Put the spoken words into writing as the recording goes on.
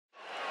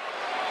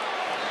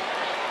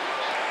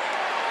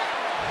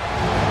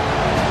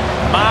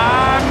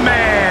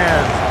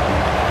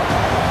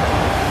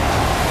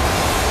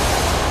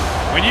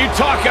you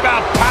talk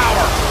about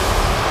power.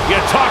 You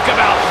talk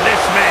about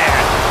this man.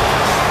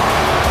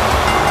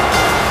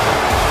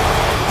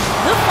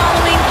 The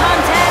following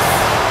contest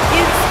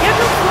is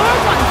scheduled for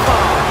one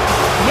fall.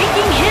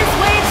 Making his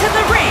way to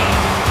the ring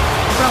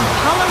from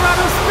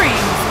Colorado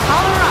Springs,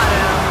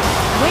 Colorado,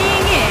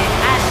 weighing in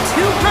at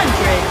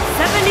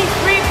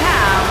 273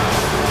 pounds,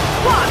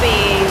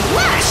 Bobby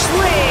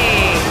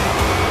Lashley.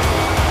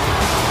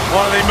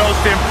 One of the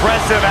most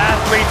impressive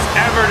athletes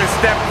ever to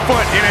step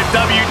foot in a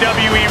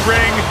WWE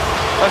ring.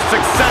 A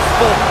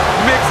successful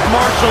mixed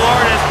martial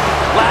artist.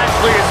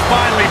 Lashley is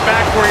finally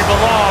back where he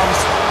belongs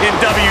in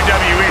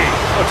WWE.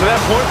 Well, to that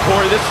point,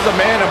 Corey, this is a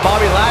man of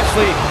Bobby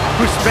Lashley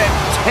who spent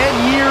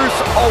 10 years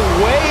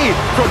away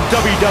from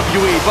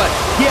WWE, but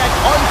he had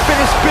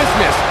unfinished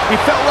business. He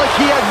felt like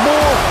he had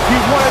more he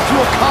wanted to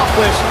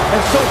accomplish,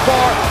 and so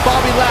far,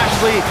 Bobby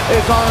Lashley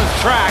is on his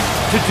track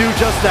to do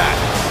just that.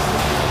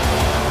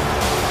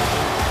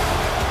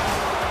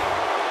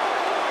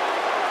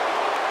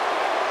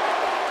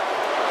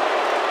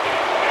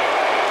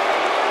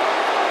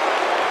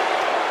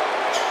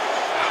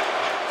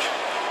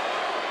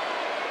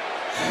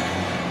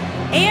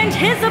 And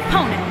his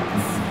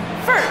opponents,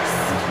 first,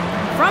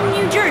 from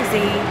New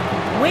Jersey,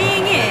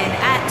 weighing in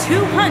at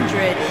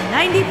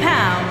 290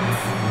 pounds,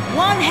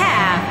 one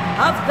half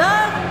of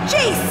the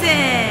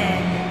Jason.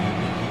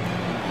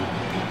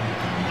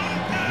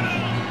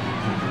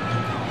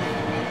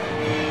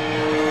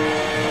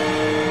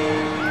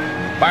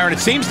 Byron, it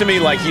seems to me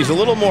like he's a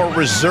little more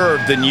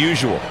reserved than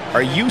usual.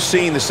 Are you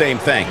seeing the same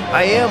thing?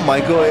 I am,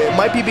 Michael. It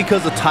might be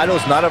because the title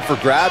is not up for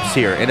grabs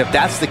here, and if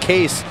that's the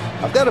case,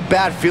 I've got a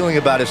bad feeling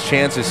about his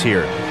chances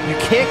here. You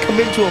can't come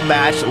into a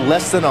match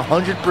less than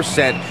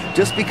 100%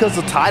 just because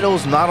the title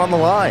is not on the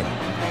line.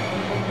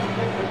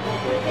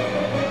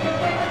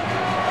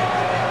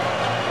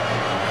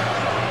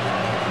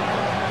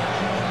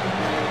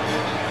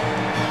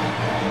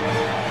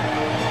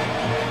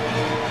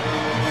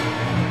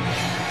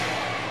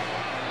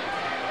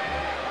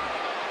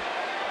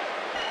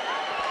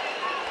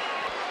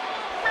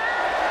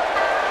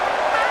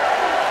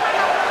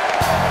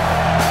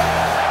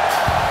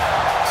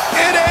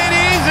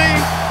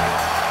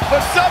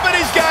 But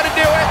somebody's got to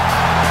do it.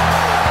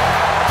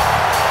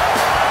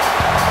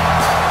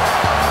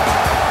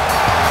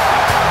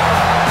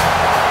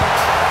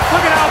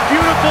 Look at how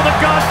beautiful the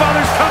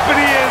Godfather's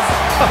company is.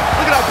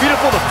 Look at how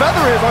beautiful the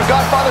feather is on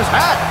Godfather's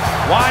hat.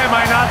 Why am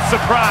I not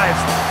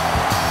surprised?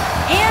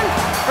 And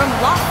from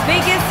Las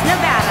Vegas,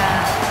 Nevada,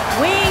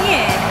 weighing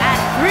in at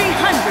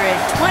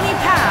 320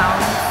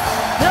 pounds,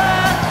 the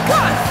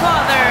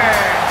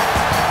Godfather.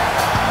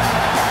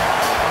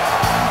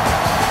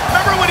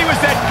 When he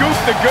was that goof,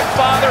 the Good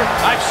Father,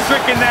 I've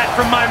stricken that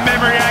from my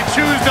memory. I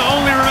choose to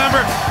only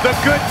remember the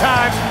good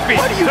times.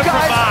 What are you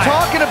guys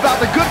talking about?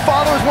 The Good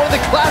Father is one of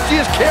the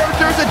classiest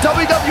characters in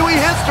WWE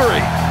history.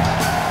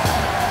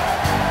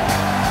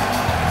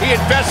 He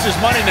invests his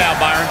money now,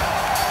 Byron.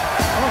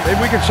 Oh,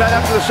 maybe we can chat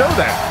after the show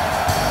then.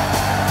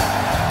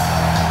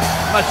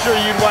 I'm not sure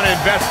you'd want to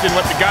invest in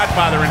what the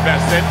Godfather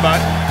invests in, but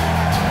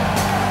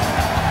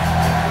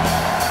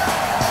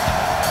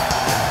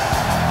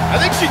I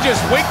think she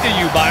just winked at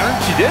you, Byron.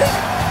 She did?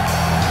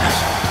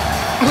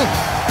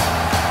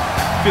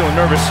 Feeling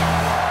nervous.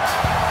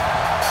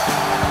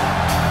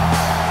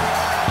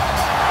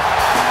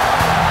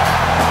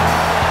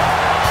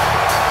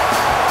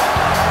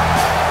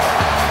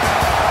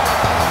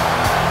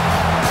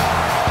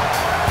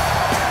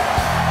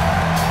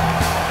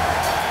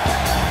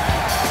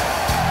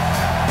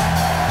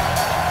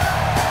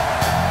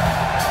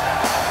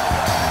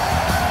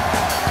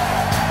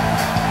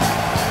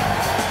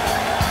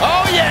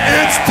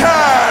 It's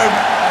time,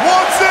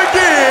 once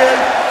again,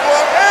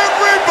 for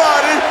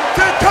everybody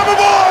to come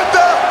aboard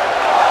the...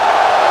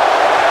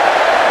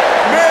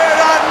 Man,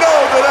 I know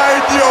that I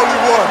ain't the only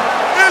one.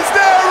 Is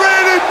there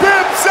any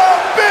pimps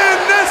up in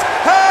this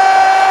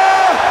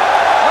house?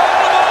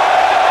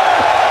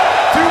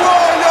 To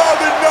all y'all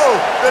that know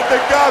that the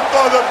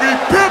Godfather be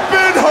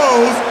pimping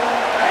hoes,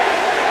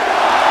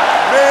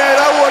 man,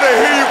 I want to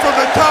hear you from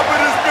the top of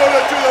this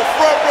building to the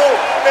front row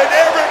and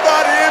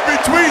everybody in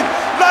between.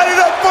 Light it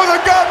up for the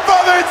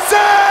Godfather and say...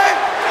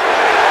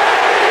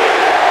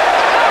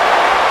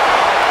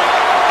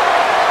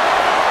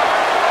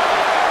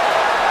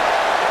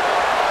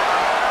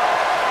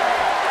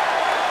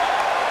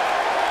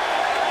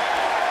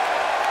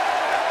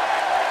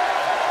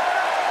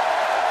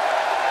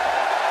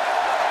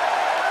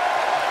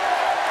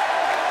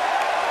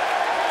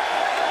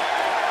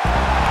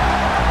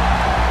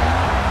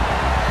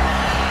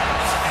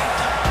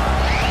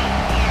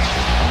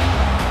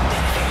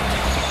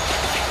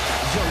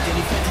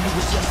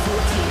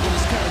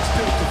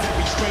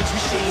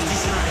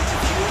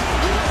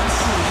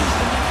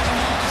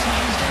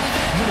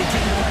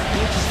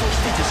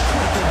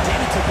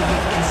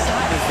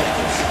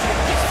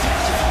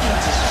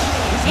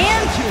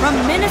 And from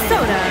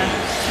Minnesota,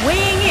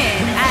 weighing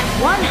in at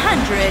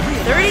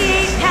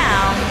 138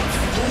 pounds,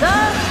 the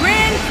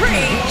Grand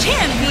Prix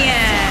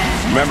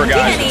champion, Remember,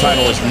 guys, the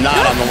title is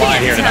not on the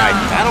line here tonight.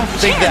 I don't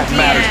think that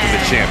matters to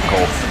the champ,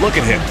 Cole. Look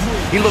at him.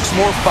 He looks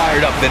more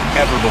fired up than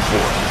ever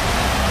before.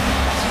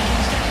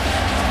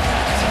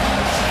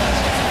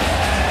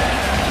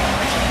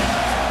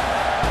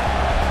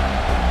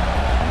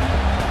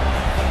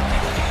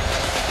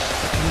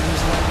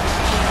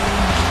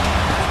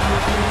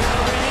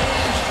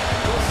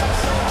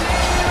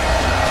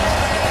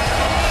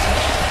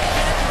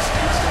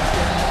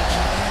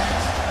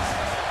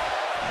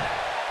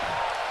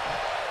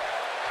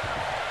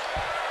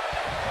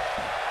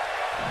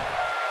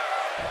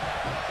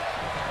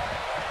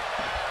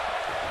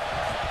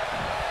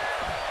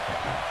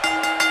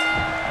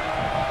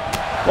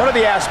 One of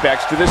the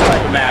aspects to this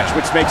type of match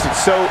which makes it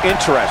so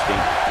interesting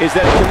is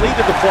that it can lead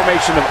to the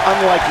formation of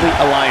unlikely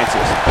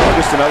alliances.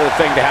 Just another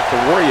thing to have to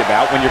worry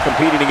about when you're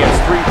competing against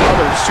 3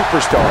 other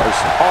superstars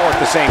all at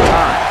the same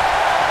time.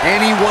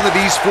 Any one of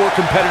these 4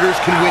 competitors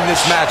can win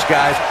this match,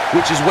 guys,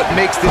 which is what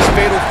makes this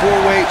fatal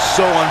 4-way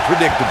so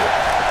unpredictable.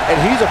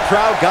 And he's a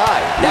proud guy.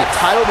 That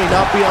title may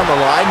not be on the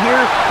line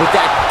here, but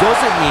that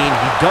doesn't mean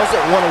he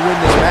doesn't want to win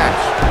this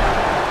match.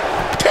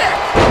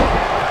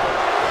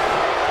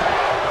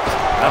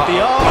 Oh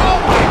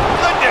my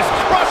goodness,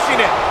 crushing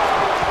it!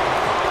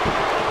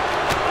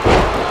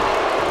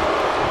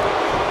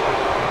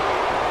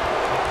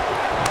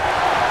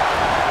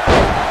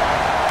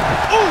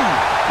 Ooh!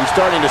 He's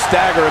starting to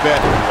stagger a bit.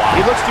 Wow.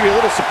 He looks to be a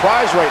little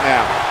surprised right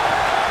now.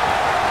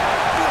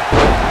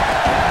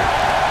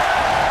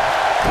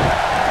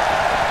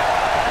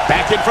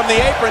 Back in from the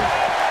apron.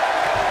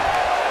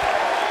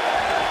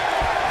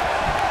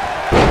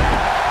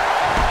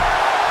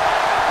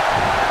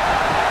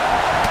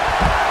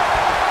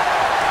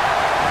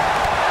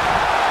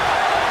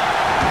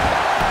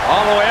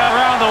 All the way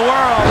around the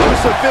world.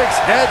 Crucifix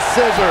head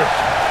scissors.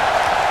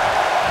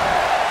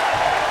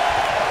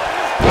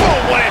 Oh,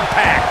 what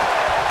impact.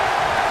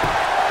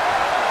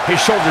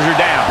 His shoulders are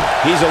down.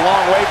 He's a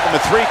long way from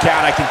a 3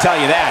 count, I can tell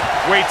you that.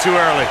 Way too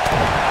early.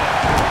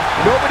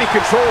 Nobody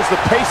controls the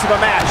pace of a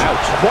match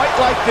quite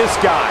like this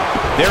guy.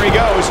 There he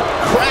goes,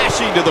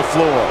 crashing to the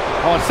floor.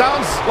 Oh, it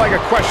sounds like a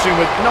question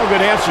with no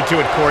good answer to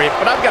it, Corey,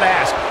 but I've got to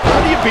ask,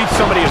 how do you beat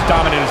somebody as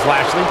dominant as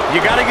Lashley?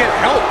 You got to get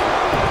help.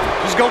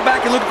 Just go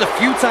back and look at the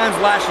few times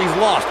Lashley's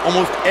lost.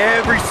 Almost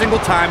every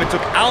single time it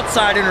took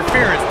outside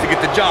interference to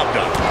get the job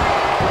done.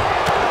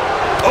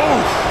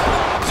 Oh,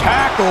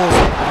 tackles,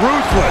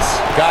 ruthless.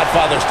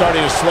 Godfather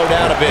starting to slow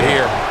down a bit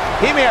here.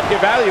 He may have to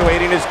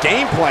evaluate his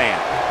game plan.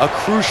 A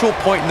crucial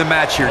point in the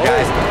match here,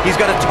 guys. He's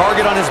got a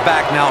target on his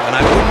back now, and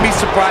I wouldn't be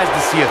surprised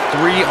to see a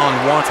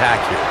 3-on-1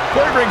 attack here.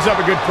 Corey brings up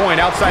a good point.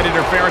 Outside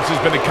interference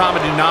has been the common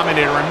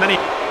denominator in many...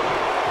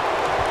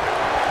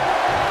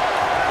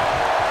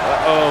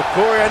 Uh-oh,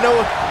 Corey,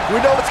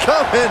 we know what's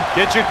coming.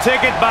 Get your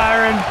ticket,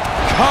 Byron.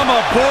 Come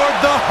aboard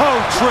the Ho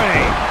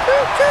train.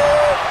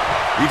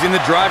 He's in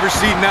the driver's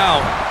seat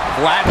now,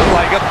 flattened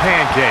like a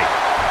pancake.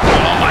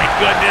 Oh, my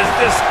goodness,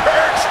 this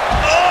hurts.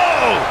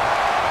 Oh!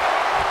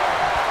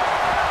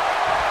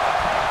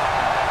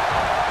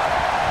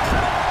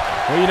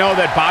 Well, you know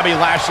that Bobby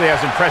Lashley has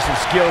impressive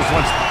skills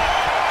once...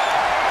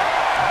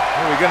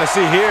 What are we going to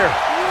see here?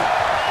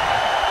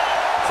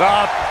 It's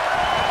up.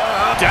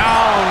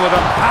 Down with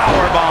a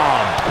power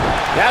bomb.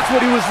 That's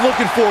what he was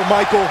looking for,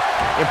 Michael.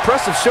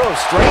 Impressive show of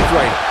strength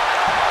right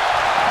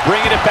now.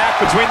 Bringing it back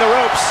between the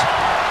ropes.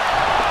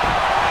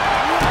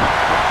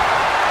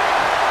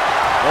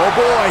 Oh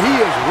boy, he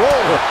is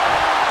rolling.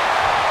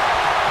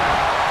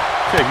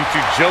 You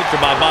 2 joked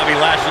about Bobby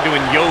Lashley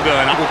doing yoga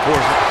and upper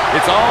portion.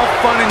 It's all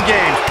fun and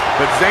games,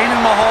 but Zayn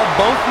and Mahal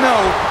both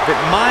know that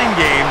mind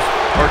games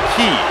are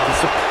key to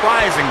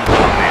surprising the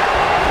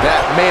dominator.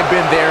 That may have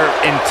been their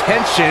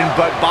intention,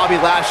 but Bobby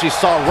Lashley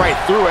saw right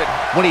through it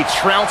when he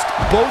trounced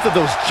both of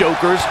those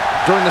jokers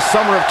during the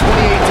summer of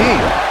 2018.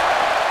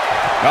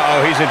 Uh-oh,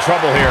 he's in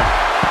trouble here.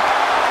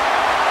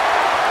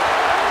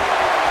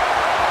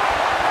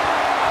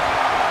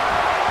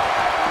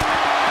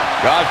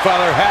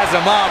 Godfather has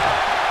him up.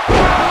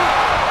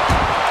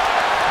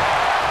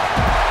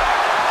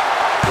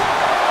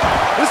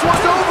 This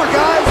one's over,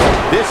 guys.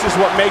 This is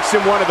what makes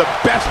him one of the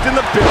best in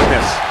the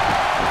business.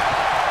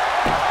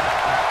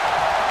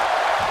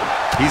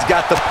 He's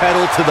got the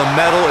pedal to the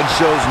metal and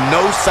shows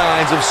no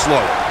signs of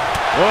slowing.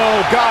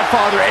 Oh,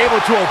 Godfather able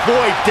to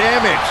avoid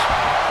damage.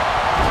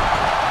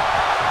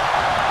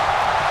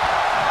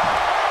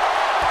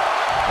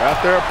 Got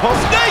their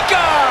opponent. Snake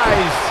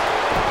Eyes!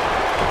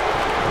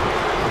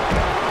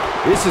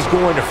 This is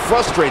going to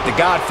frustrate the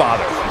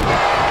Godfather.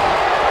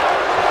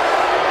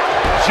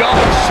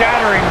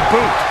 Jaw-shattering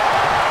boot.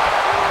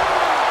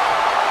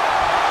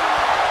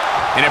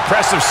 An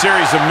impressive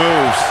series of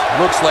moves.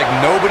 Looks like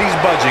nobody's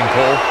budging,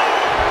 Cole.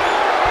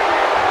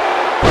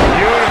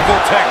 Beautiful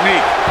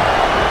technique.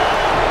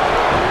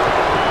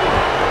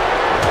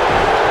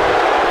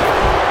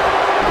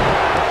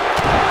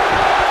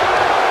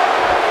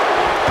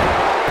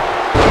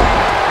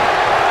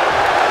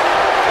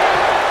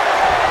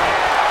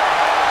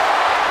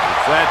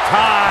 It's that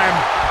time.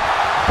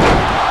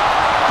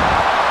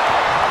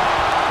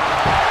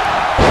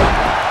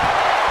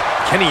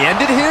 Can he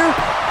end it here?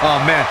 Oh,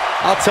 man,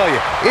 I'll tell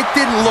you, it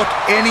didn't look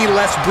any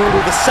less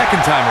brutal the second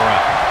time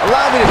around.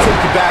 Allow me to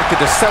take you back to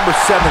December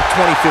 7th,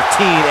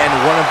 2015, and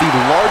one of the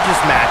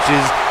largest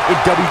matches in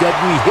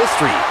WWE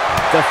history.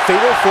 The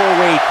Fatal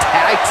 4-Way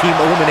Tag Team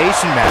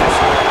Elimination match.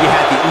 You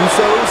had the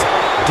Usos,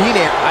 Dean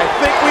Ambrose. I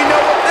think we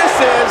know what this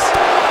is.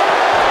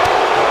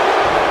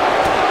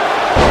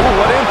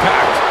 Oh, what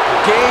impact.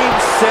 Game,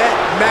 set,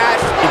 match.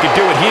 He could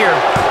do it here.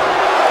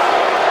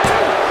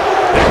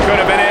 That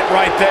could have been it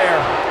right there.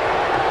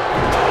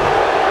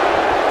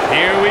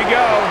 Here we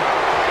go.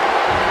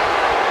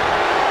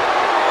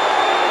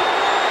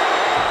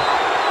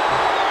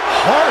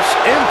 Harsh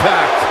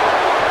impact.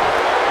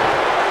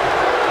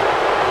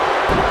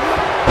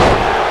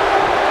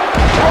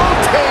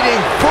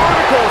 Rotating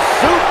vertical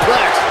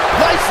suplex.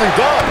 Nicely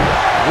done.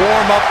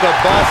 Warm up the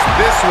bus.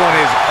 This one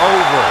is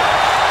over.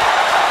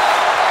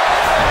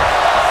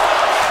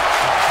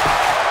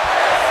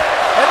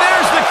 And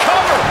there's the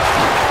cover.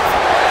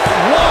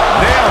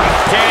 What? Nailed it.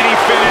 Can he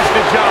finish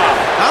the job?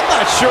 I'm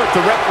not sure if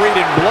the referee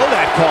didn't blow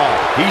that call.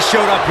 He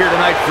showed up here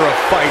tonight for a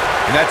fight,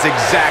 and that's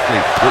exactly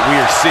what we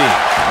are seeing.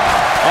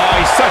 Oh,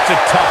 he's such a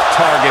tough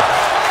target.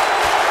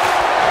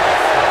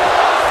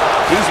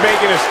 He's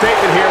making a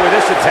statement here with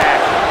this attack.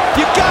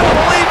 You gotta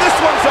believe this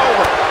one's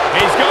over.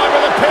 He's going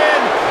for the pin.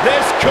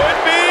 This could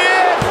be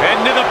it.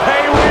 Into the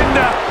pay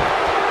window.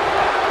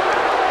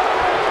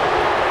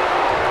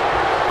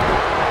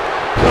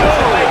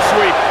 Oh, leg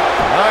sweep.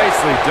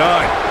 Nicely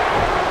done.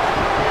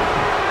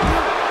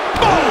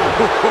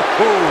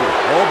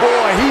 Oh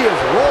boy, he is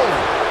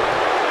rolling.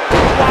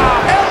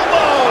 Wow.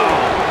 Elbow.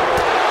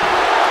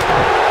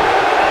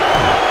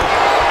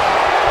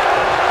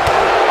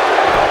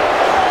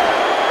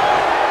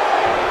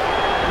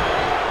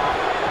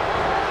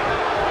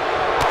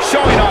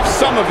 Showing off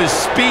some of his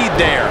speed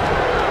there.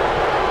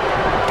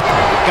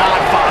 The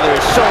Godfather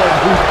is showing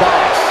who's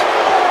boss.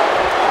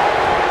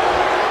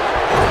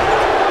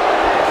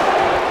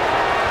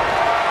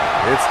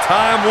 It's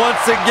time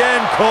once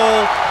again,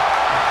 Cole,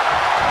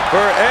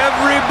 for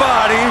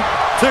everybody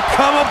to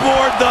come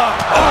aboard the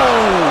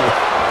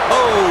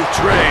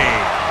train.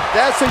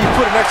 That's how you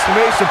put an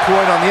exclamation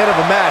point on the end of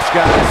a match,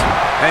 guys.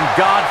 And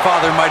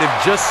Godfather might have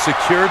just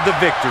secured the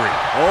victory.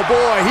 Oh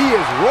boy, he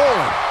is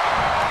rolling.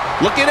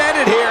 Looking at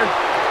it here.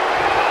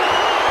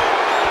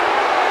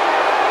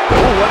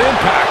 Oh, what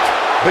impact.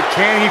 But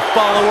can he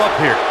follow up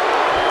here?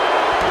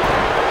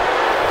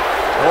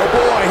 Oh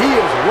boy, he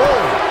is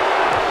rolling.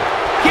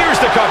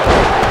 Here's the cover.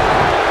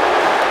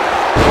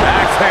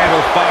 Axe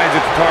handle finds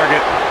its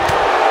target.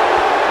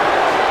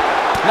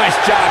 Nice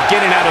job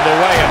getting out of the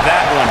way of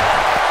that one.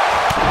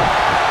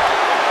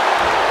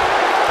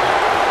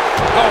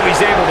 Oh,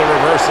 he's able to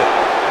reverse it.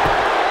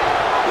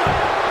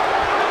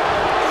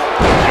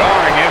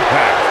 Jarring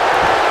impact.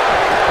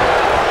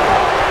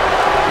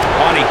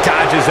 Oh, and he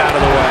dodges out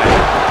of the way.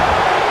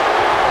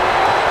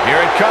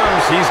 Here it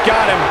comes. He's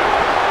got him.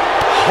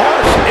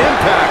 Harsh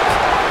impact.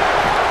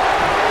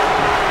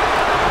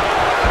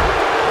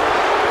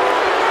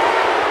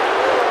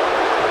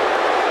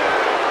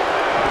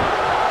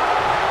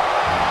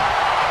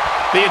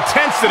 The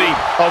intensity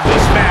of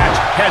this match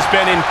has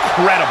been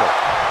incredible.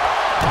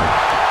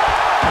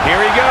 Here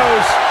he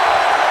goes.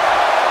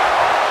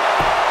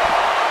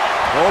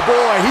 Oh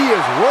boy, he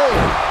is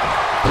rolling.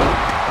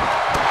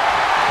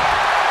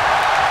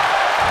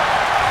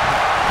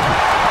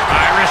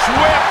 Irish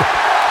whip.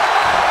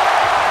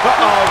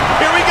 Uh-oh.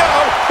 Here we go.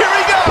 Here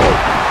we go.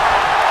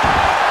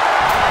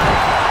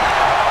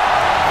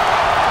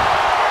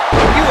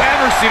 Have you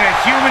ever seen a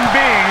human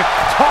being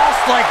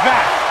tossed like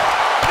that?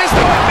 This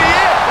might be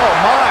it. Oh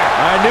my,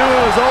 I knew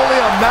it was only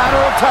a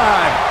matter of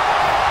time.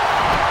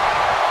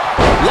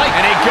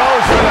 And he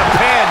goes for the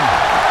pin.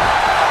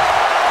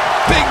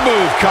 Big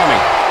move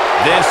coming.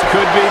 This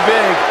could be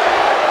big.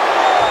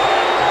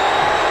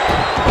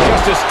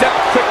 Just a step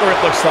quicker,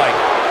 it looks like.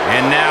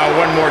 And now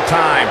one more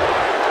time.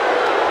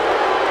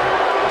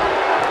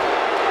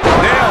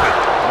 Nailed it.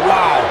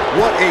 Wow,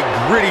 what a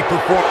gritty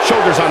performance.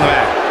 Shoulders on the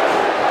mat.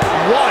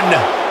 1,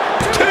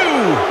 2,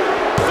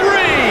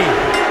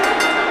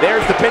 3.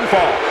 There's the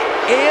pinfall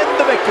and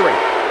the victory.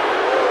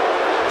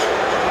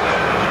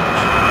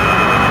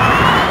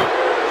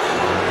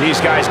 These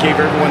guys gave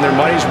everyone their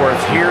money's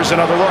worth. Here's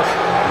another look.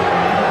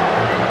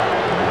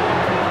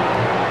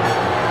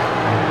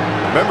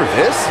 Remember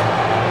this?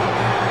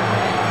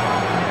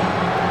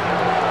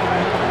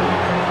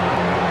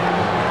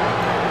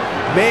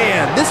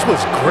 Man, this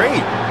was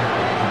great.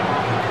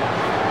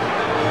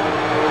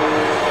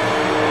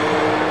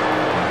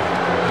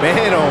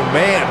 Man, oh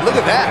man, look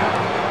at that.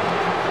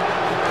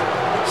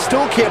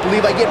 Still can't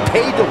believe I get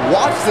paid to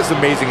watch this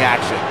amazing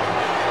action.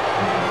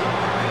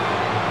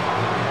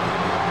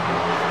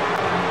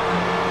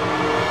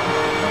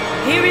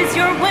 Here is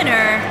your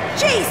winner,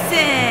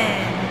 Jason.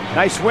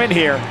 Nice win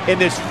here in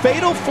this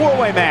fatal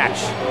four-way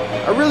match.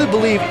 I really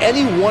believe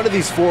any one of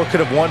these four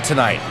could have won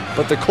tonight.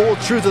 But the cold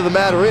truth of the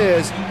matter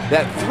is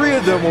that 3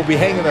 of them will be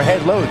hanging their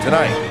head low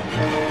tonight.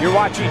 You're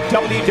watching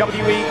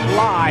WWE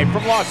live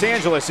from Los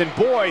Angeles, and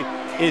boy,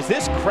 Is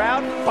this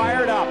crowd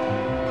fired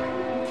up?